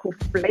what I call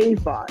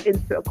flavor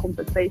into a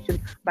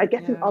conversation by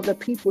getting other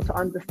people to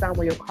understand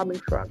where you're coming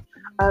from.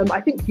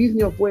 I think using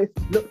your voice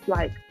looks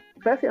like,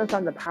 firstly,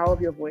 understand the power of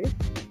your voice.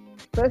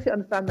 Firstly,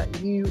 understand that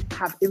you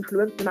have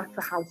influence, no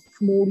matter how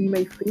small you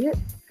may see it.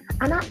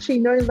 And actually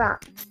knowing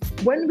that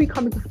when we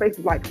come into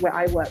spaces like where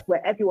I work,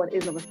 where everyone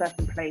is of a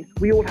certain place,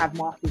 we all have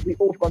masters, we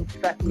all have gone to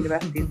certain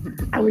universities,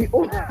 and we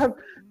all have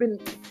been,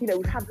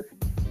 we've had this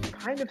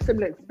kind of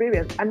similar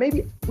experience. And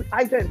maybe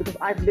I don't, because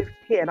I've lived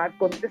here and I've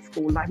gone to this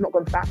school and I've not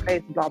gone to that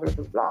place and blah, blah,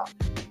 blah, blah.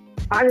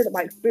 I know that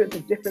my experience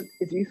of difference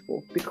is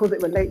useful because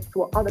it relates to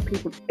what other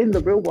people in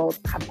the real world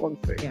have gone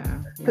through.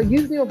 So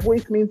using your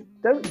voice means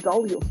don't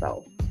dull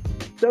yourself.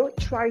 Don't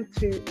try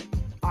to,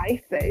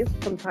 I say,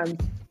 sometimes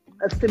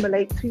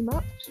assimilate too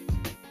much.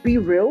 Be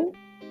real.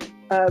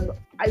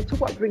 I talk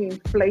about bringing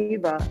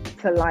flavor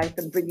to life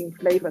and bringing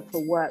flavor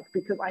to work,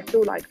 because I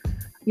feel like,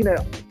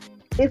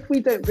 if we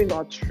don't bring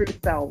our true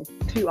selves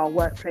to our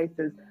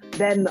workplaces,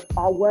 then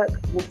our work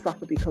will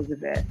suffer because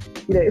of it.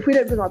 If we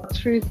don't bring our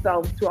true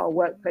selves to our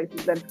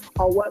workplaces, then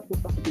our work will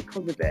suffer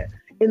because of it.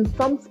 In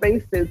some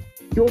spaces,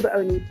 you're the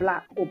only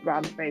black or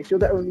brown face, you're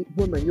the only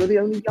woman, you're the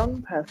only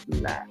young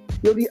person there,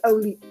 you're the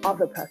only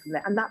other person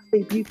there. And that's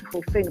a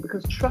beautiful thing,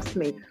 because trust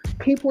me,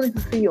 people need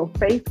to see your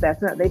face there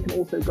so that they can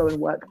also go and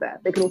work there.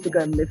 They can also go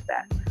and live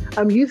there.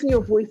 Using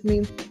your voice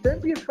means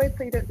don't be afraid to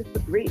say you don't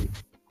disagree.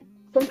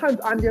 Sometimes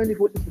I'm the only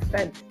voice of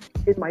dissent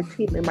in my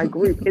team, in my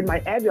group, in my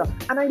area.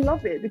 And I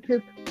love it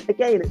because,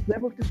 again, it's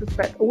never with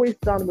disrespect, always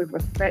done with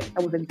respect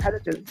and with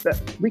intelligence, but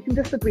we can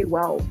disagree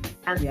well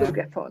and still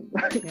get on.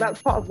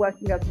 That's part of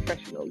working as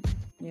professionals.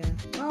 Yeah.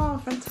 Oh,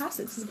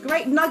 fantastic. This is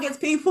great nuggets,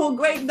 people.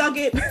 Great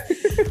nugget.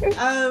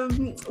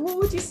 What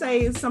would you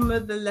say is some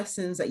of the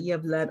lessons that you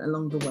have learned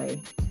along the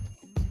way?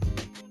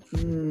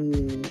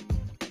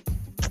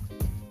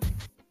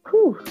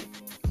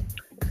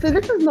 So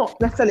this is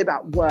not necessarily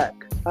about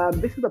work.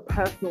 This is a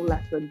personal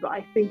lesson, but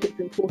I think it's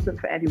important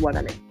for everyone,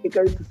 and it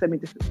goes to so many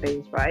different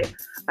things, right?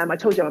 I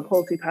told you I'm a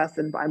policy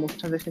person, but I'm also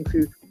transitioning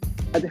to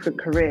a different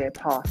career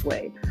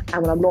pathway.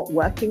 And when I'm not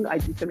working, I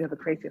do so many other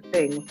creative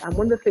things. And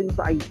one of the things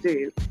that I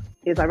do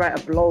is I write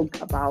a blog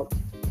about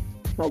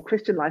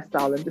Christian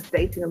lifestyle and just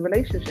dating and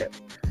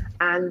relationships.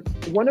 And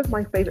one of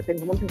my favorite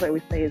things, and one thing I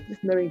always say, is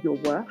just knowing your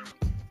worth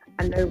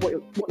and knowing what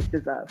you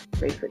deserve,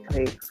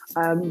 basically.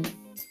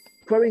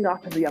 Growing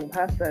up as a young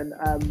person,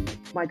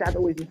 my dad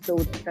always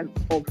instilled a sense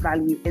of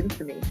value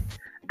into me.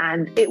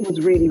 And it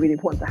was really, really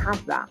important to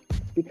have that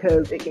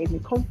because it gave me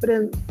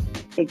confidence,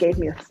 it gave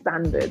me a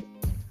standard.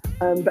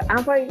 But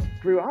as I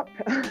grew up,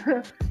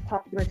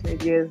 past my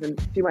teenage years and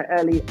through my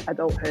early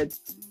adulthood,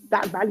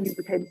 that value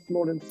became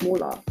smaller and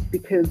smaller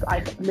because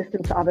I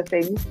listened to other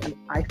things and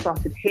I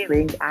started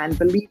hearing and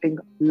believing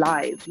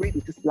lies,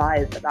 really just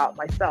lies about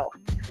myself.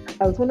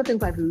 So one of the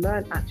things I've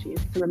learned actually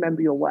is to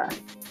remember your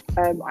worth.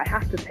 I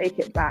have to take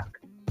it back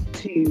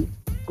to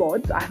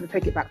God. I have to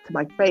take it back to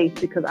my faith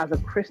because as a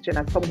Christian,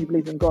 as someone who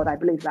believes in God, I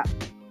believe that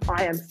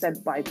I am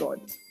sent by God.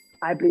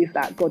 I believe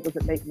that God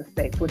doesn't make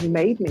mistakes. When he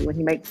made me, when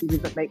he makes me, he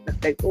doesn't make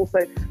mistakes. Also,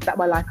 that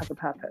my life has a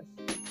purpose.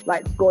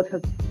 Like God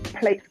has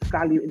placed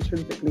value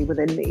intrinsically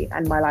within me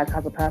and my life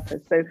has a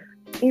purpose. So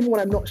even when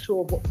I'm not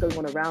sure of what's going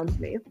on around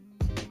me,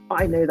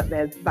 I know that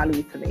there's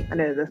value to me. I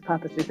know that there's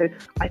purpose to me. So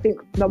I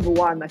think number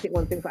one, one of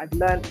the things that I've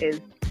learned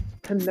is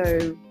to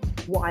know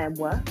what I am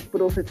worth, but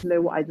also to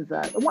know what I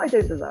deserve and what I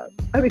don't deserve.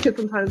 Because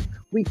sometimes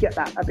we get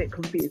that a bit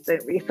confused,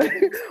 don't we? So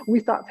we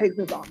start taking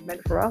things that aren't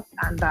meant for us,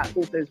 and that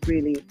also is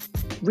really,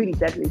 really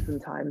deadly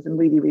sometimes and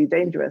really, really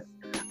dangerous.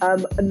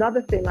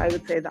 Another thing I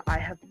would say that I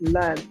have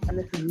learned, and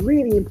this is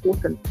really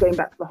important, going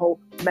back to the whole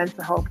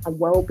mental health and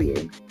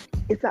well-being,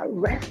 is that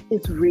rest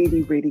is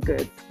really, really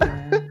good.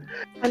 Yeah.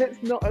 And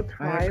it's not a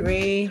crime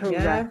to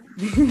rest.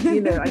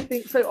 I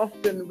think so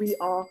often we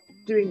are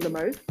doing the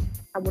most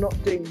and we're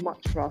not doing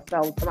much for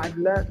ourselves. And I've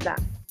learned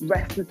that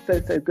rest is so,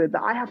 so good,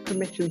 that I have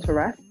permission to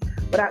rest.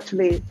 But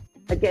actually,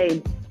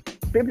 again,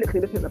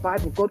 biblically looking at the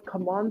Bible, God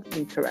commands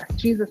me to rest.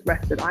 Jesus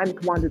rested, I'm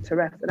commanded to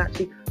rest. And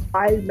actually,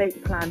 I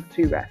make plans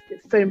to rest.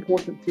 It's so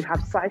important to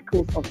have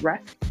cycles of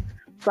rest,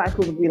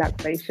 cycles of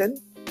relaxation.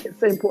 It's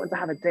so important to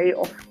have a day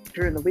off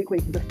during the week where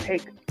you can just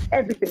take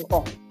everything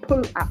off,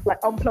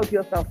 unplug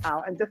yourself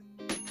out and just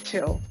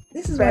chill.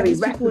 This is why these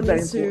people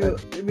need to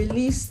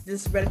release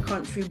this red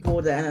country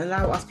border and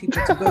allow us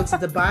people to go to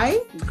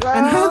Dubai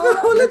and have a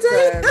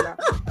holiday. Listen,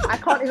 I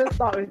can't even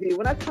start with you.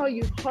 When I tell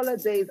you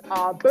holidays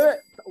are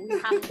booked, we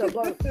have to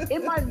go.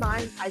 In my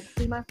mind, I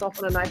see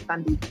myself on a nice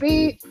sandy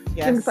beach,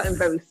 doing something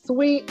very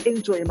sweet,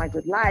 enjoying my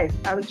good life.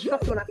 I would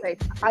trust when I say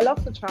I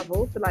love to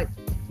travel. So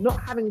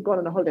not having gone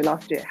on a holiday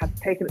last year has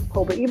taken its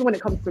toll. But even when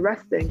it comes to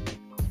resting,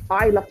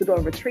 I love to go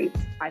on retreats.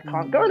 I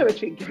can't go on a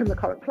retreat given the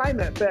current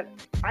climate, but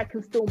I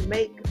can still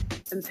make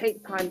and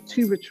take time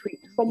to retreat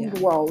from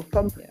the world,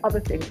 from other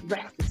things.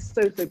 Rest is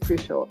so, so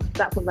crucial.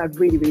 That's what I've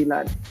really, really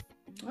learned.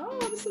 Oh,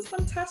 this is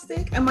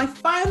fantastic. And my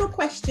final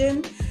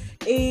question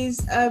is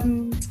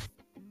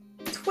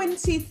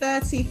 20,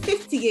 30,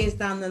 50 years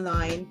down the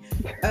line,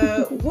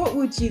 what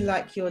would you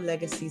like your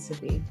legacy to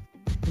be?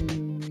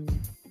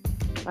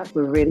 That's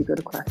a really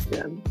good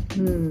question.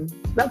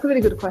 That's a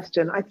really good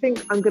question. I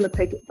think I'm going to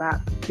take it back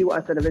to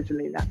what I said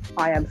originally, that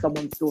I am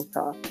someone's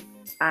daughter.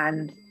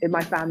 And in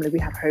my family, we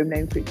have home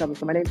names for each other.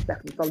 So my name's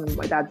Stephanie Solomon.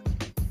 My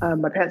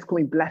parents call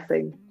me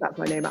Blessing. That's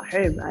my name at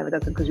home. I have a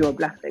dad because you're a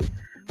blessing.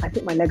 I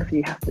think my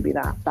legacy has to be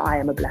that I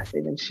am a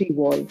blessing. And she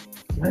was,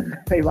 when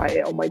they write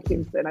it on my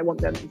tombstone, I want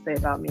them to say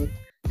about me,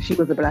 she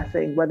was a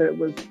blessing, whether it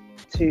was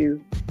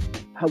to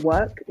her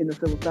work in the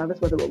civil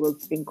service, whether it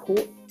was in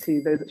court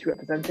to those that she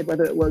represented,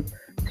 whether it was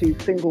to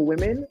single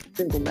women,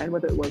 single men,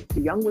 whether it was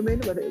to young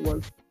women, whether it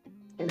was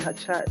in her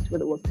church,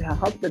 whether it was to her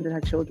husband and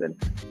her children.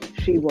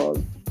 She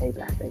was a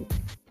blessing.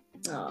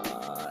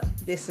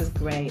 This is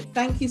great.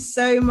 Thank you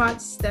so much,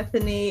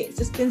 Stephanie. It's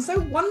just been so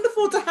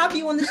wonderful to have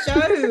you on the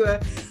show.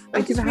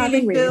 I just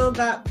really feel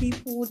that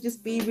people will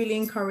just be really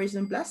encouraged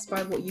and blessed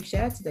by what you've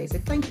shared today. So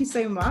thank you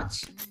so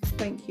much.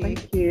 Thank you.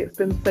 Thank you. It's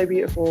been so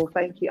beautiful.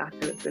 Thank you,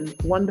 Atta. It's been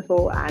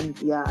wonderful. And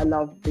yeah, I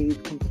love these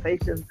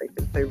conversations. They've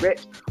been so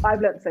rich.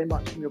 I've learned so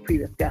much from your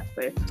previous guests.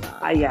 So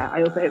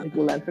I also hope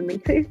people learn from me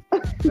too.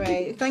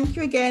 Great. Thank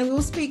you again.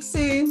 We'll speak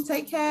soon.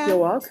 Take care. You're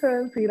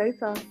welcome. See you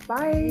later.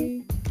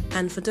 Bye.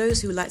 And for those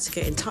who would like to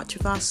get in touch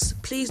with us,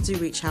 please do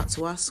reach out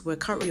to us. We're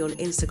currently on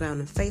Instagram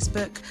and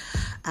Facebook.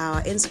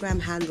 Our Instagram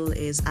handle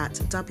is at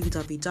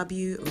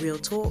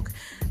www.realtalk,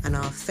 and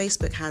our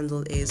Facebook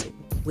handle is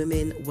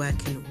Women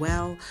Working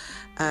Well.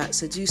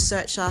 So do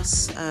search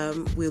us.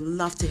 We'd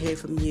love to hear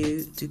from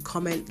you. Do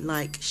comment,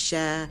 like,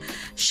 share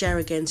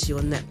again to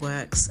your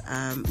networks.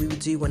 We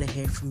do want to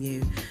hear from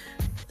you.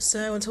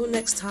 So until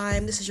next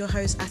time, this is your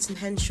host, Atten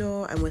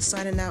Henshaw, and we're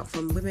signing out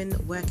from Women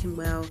Working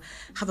Well.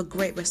 Have a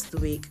great rest of the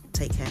week.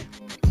 Take care.